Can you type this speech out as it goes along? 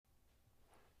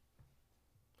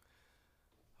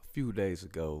few days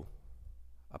ago,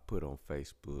 I put on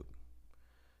Facebook,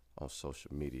 on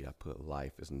social media, I put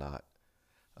life is not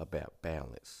about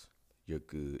balance. Your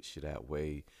good should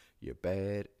outweigh your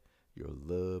bad. Your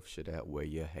love should outweigh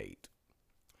your hate.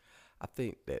 I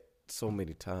think that so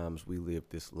many times we live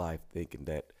this life thinking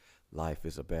that life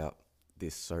is about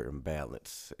this certain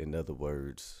balance. In other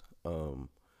words,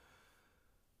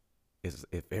 is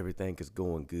if everything is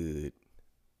going good,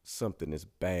 something is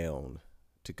bound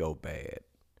to go bad.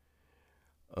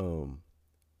 Um,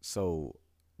 So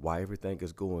while everything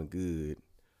is going good,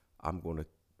 I'm going to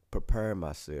prepare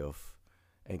myself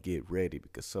and get ready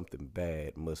because something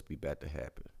bad must be about to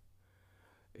happen.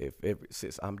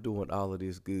 Since I'm doing all of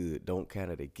this good, don't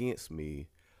count it against me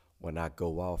when I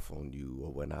go off on you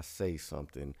or when I say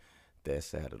something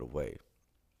that's out of the way.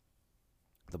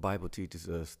 The Bible teaches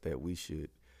us that we should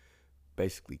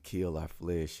basically kill our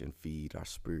flesh and feed our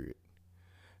spirit.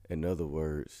 In other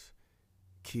words,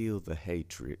 kill the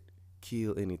hatred,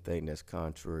 kill anything that's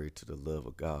contrary to the love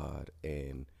of God,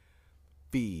 and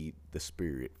feed the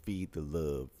spirit, feed the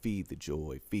love, feed the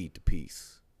joy, feed the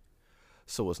peace.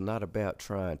 So it's not about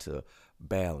trying to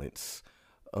balance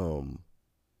um,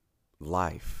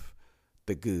 life,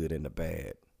 the good and the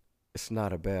bad. It's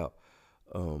not about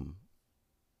um,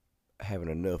 having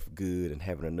enough good and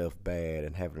having enough bad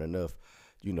and having enough,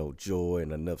 joy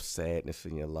and enough sadness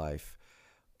in your life.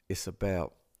 It's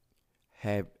about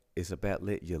have it's about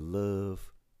let your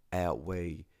love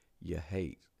outweigh your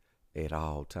hate at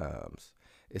all times.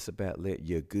 It's about let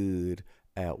your good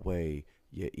outweigh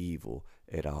your evil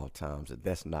at all times. And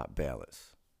that's not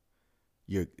balance.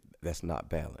 You're That's not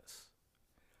balance.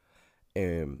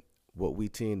 And what we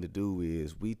tend to do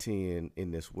is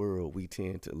in this world we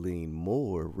tend to lean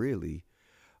more really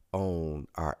on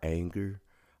our anger,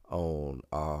 on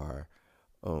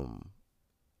um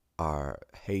our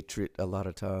hatred a lot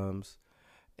of times,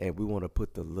 and we want to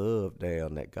put the love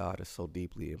down that God has so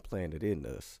deeply implanted in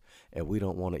us, and we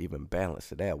don't want to even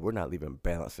balance it out. We're not even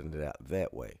balancing it out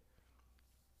that way.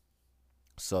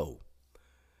 So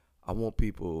I want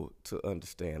people to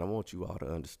understand. I want you all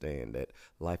to understand that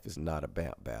life is not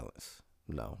about balance.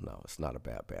 No, no, it's not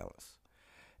about balance.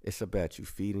 It's about you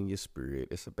feeding your spirit.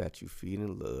 It's about you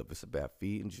feeding love. It's about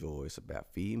feeding joy. It's about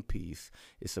feeding peace.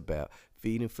 It's about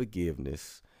feeding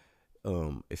forgiveness.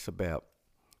 It's about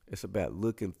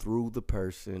looking through the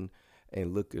person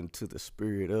and looking to the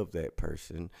spirit of that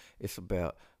person. It's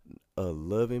about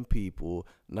loving people,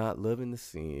 not loving the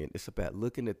sin. It's about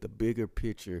looking at the bigger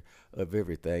picture of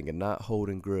everything and not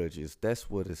holding grudges. That's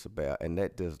what it's about, and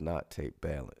that does not take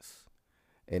balance.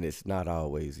 And it's not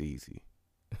always easy.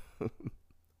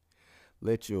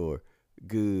 Let your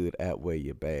good outweigh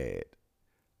your bad.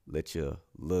 Let your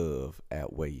love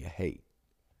outweigh your hate.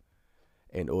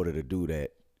 In order to do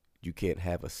that, you can't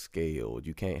have a scale.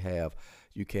 You can't have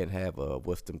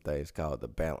what's them things called, the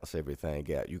balance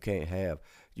everything out. You can't have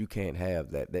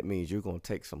that. That means you're gonna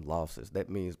take some losses. That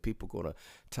means people gonna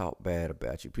talk bad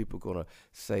about you. People gonna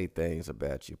say things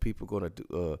about you. People gonna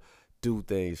do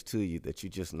things to you that you're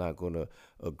just not gonna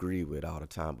agree with all the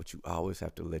time. But you always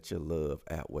have to let your love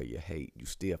outweigh your hate. You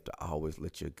still have to always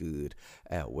let your good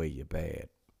outweigh your bad.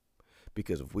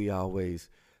 Because if we always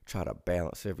try to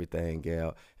balance everything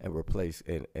out and replace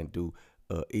and do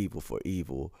evil for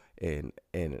evil and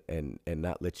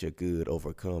not let your good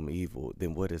overcome evil,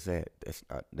 then what is that?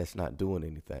 That's not doing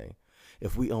anything.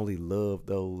 If we only love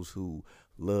those who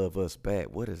love us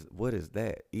back, what is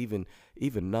that? Even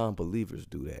non-believers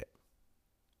do that.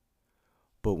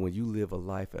 But when you live a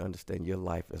life and understand your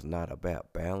life is not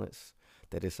about balance,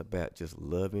 that it's about just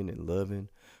loving and loving,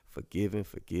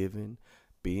 forgiving,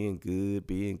 being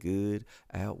good,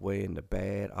 outweighing the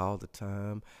bad all the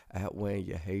time, outweighing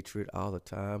your hatred all the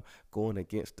time, going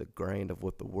against the grain of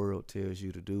what the world tells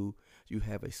you to do, you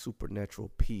have a supernatural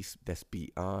peace that's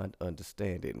beyond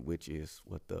understanding, which is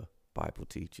what the Bible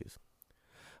teaches.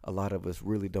 A lot of us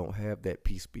really don't have that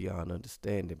peace beyond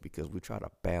understanding because we try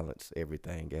to balance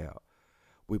everything out.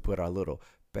 We put our little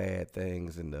bad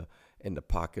things in the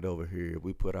pocket over here.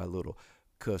 We put our little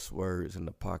cuss words in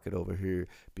the pocket over here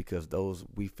because those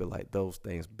we feel like those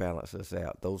things balance us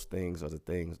out. Those things are the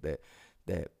things that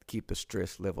keep the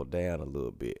stress level down a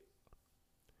little bit.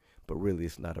 But really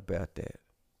it's not about that.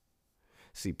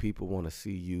 See, people want to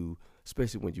see you,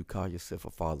 especially when you call yourself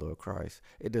a follower of Christ.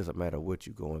 It doesn't matter what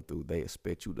you're going through. They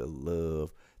expect you to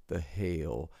love the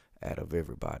hell out of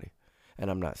everybody. And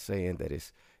I'm not saying that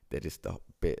it's the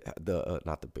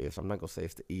not the best. I'm not gonna say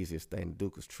it's the easiest thing to do,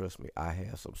 because trust me, I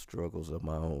have some struggles of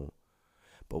my own.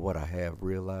 But what I have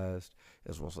realized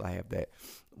is when I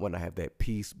have that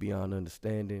peace beyond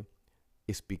understanding,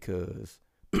 it's because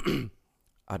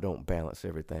I don't balance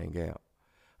everything out.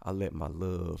 I let my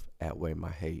love outweigh my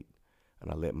hate,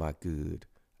 and I let my good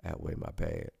outweigh my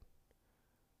bad.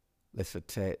 Let's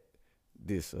attack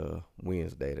this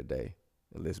Wednesday today,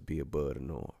 and let's be above the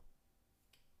norm.